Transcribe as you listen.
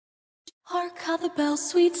Hark how the bells,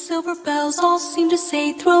 sweet silver bells, all seem to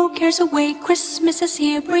say, throw cares away, Christmas is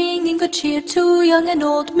here, bringing good cheer to young and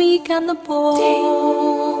old, meek and the bold.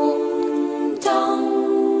 Ding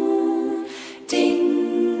dong,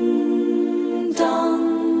 ding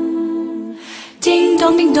dong, ding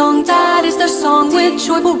dong, ding dong, that is their song with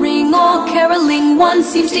joyful ring, all caroling. One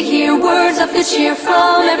seems to hear words of good cheer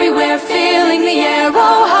from everywhere, filling the air.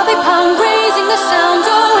 Oh, how they pound, raising the sound,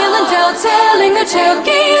 oh, hill and dale, telling their tale,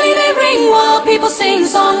 gaily they ring while people sing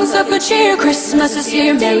songs of good cheer. Christmas is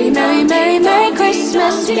here, merry, merry, merry, merry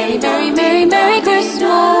Christmas, merry, merry, merry, merry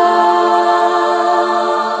Christmas.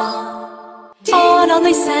 On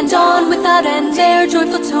they send on without end their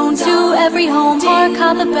joyful tone to every home. Hark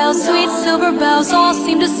how the bells, sweet silver bells, all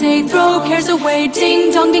seem to say, throw cares away. Ding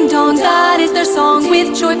dong, ding dong, that is their song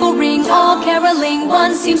with joyful ring, all caroling.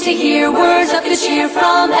 One seems to hear words of good cheer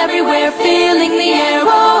from everywhere, filling the air.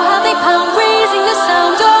 Oh, how they pound, raising the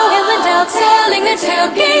sound, oh, hill and dale, telling their tale,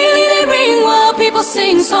 gaily they ring while people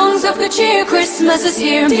sing songs of good cheer. Christmas is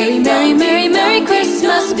here, merry, merry, merry, merry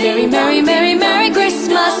Christmas, merry, merry, merry, merry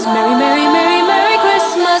Christmas, merry, merry, merry, merry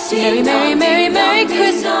Christmas, merry, merry, merry, merry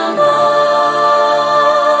Christmas.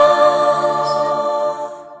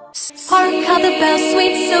 Hark how the bells,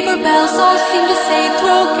 sweet silver bells, all seem to say,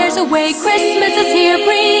 throw cares away, Christmas is here,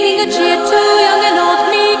 bringing good cheer to young and old,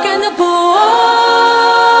 meek and the bold.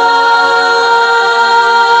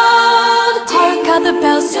 Hark how the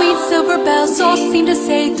bells, sweet silver bells, all seem to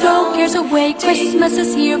say, throw cares away, Christmas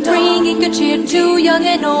is here, bringing good cheer to young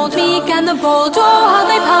and old, meek and the bold. Oh, how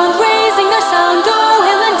they pound, raising their sound, oh,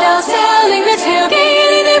 hill and dale, telling their tale,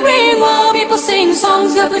 gaily they ring while people sing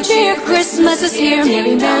songs of good cheer. Christmas is here,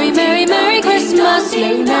 merry, merry, merry, merry Christmas,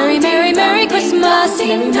 merry, merry, merry, merry Christmas,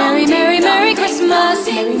 merry, merry, merry, merry Christmas,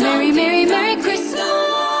 merry, merry, merry, merry